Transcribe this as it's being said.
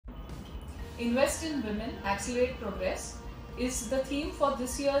Invest in Women, Accelerate Progress is the theme for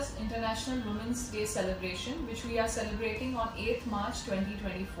this year's International Women's Day celebration, which we are celebrating on 8th March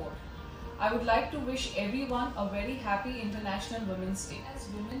 2024. I would like to wish everyone a very happy International Women's Day. As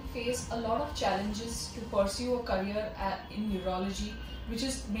women face a lot of challenges to pursue a career in urology, which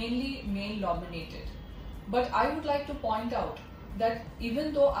is mainly male-dominated. But I would like to point out that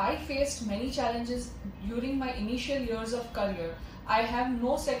even though I faced many challenges during my initial years of career, I have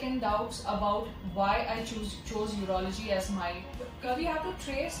no second doubts about why I chose urology as my career. We have to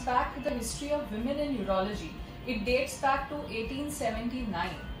trace back the history of women in urology. It dates back to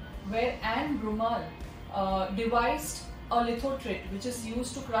 1879, where Anne Brumal devised a lithotrit, which is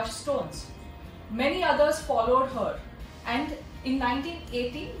used to crush stones. Many others followed her, and in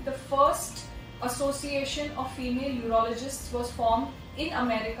 1980, the first association of female urologists was formed in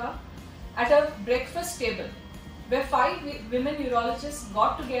America at a breakfast table, where 5 women urologists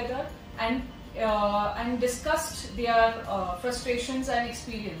got together and discussed their frustrations and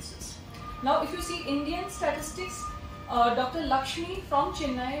experiences. Now, if you see Indian statistics, Dr. Lakshmi from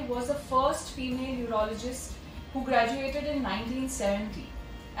Chennai was the first female urologist who graduated in 1970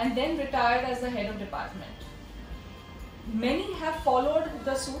 and then retired as the head of department. Many have followed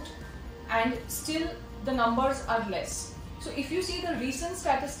the suit, and still the numbers are less. So if you see the recent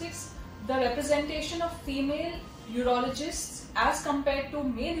statistics, the representation of female urologists as compared to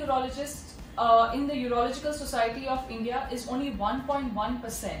male urologists in the Urological Society of India is only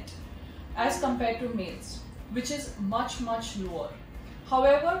 1.1% as compared to males, which is much lower.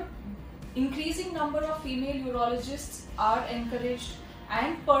 However, increasing number of female urologists are encouraged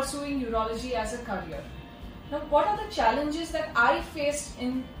and pursuing urology as a career. Now, what are the challenges that I faced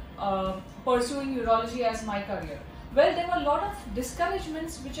in pursuing urology as my career? Well, there were a lot of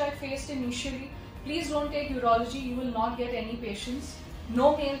discouragements which I faced initially. Please don't take urology, you will not get any patients.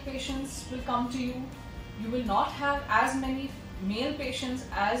 No male patients will come to you. You will not have as many male patients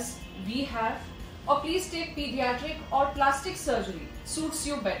as we have. Or please take pediatric or plastic surgery, suits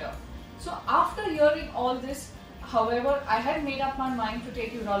you better. So after hearing all this, however, I had made up my mind to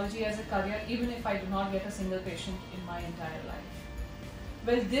take urology as a career, even if I do not get a single patient in my entire life.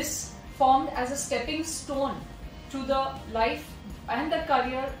 Well, this formed as a stepping stone to the life and the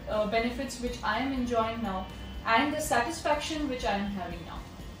career benefits which I am enjoying now, and the satisfaction which I am having now.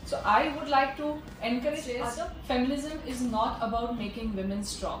 So I would like to encourage other. Feminism is not about making women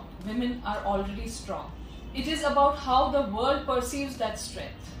strong. Women are already strong. It is about how the world perceives that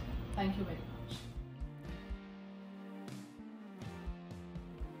strength. Thank you very much.